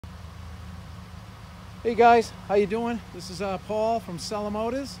Hey guys, how you doing? This is Paul from Seller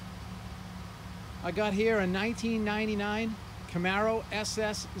Motors. I got here a 1999 Camaro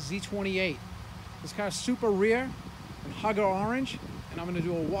SS Z28. This car's super rare and hugger orange, and I'm going to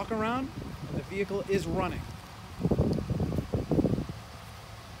do a walk around, and the vehicle is running.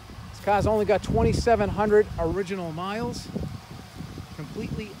 This car's only got 2,700 original miles,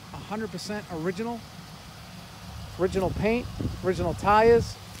 completely 100% original. Original paint, original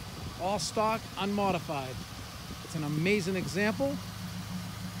tires, all stock, unmodified. It's an amazing example.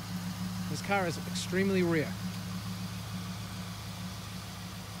 This car is extremely rare.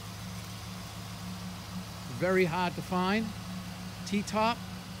 Very hard to find. T-top,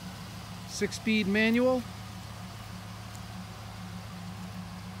 6-speed manual.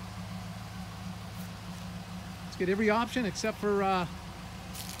 Let's get every option except for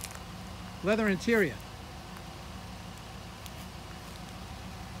leather interior.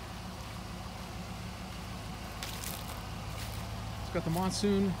 It's got the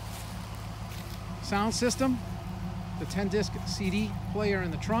Monsoon sound system, the 10-disc CD player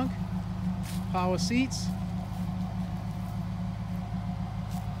in the trunk, power seats.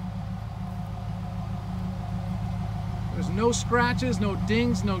 There's no scratches, no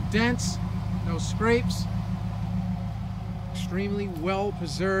dings, no dents, no scrapes. Extremely well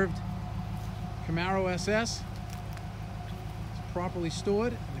preserved Camaro SS. It's properly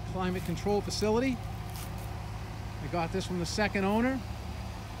stored in a climate control facility. I got this from the second owner,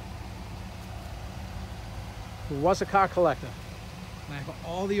 who was a car collector. And I have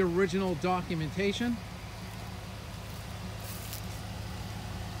all the original documentation.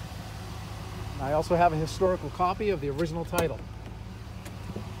 And I also have a historical copy of the original title.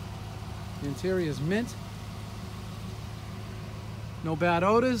 The interior is mint. No bad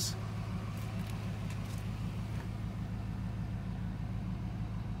odors.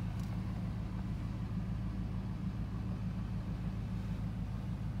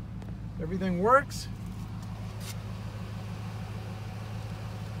 Everything works.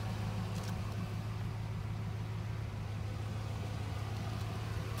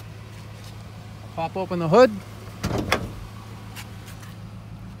 I'll pop open the hood.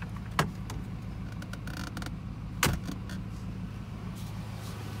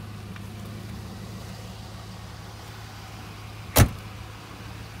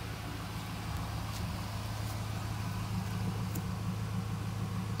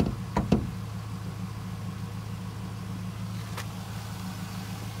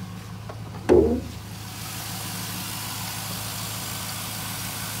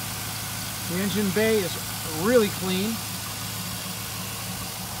 The engine bay is really clean.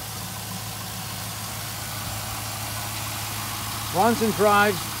 Runs and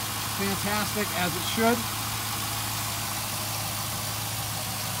drives fantastic as it should.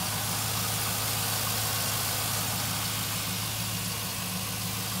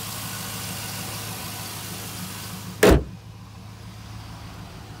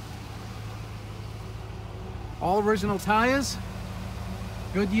 All original tires,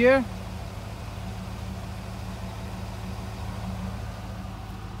 Goodyear.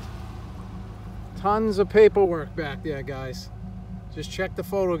 Tons of paperwork back there, guys. Just check the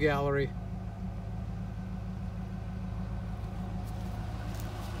photo gallery.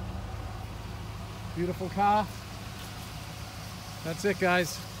 Beautiful car. That's it,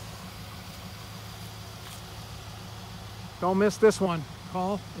 guys. Don't miss this one.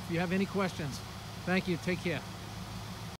 Call if you have any questions. Thank you. Take care.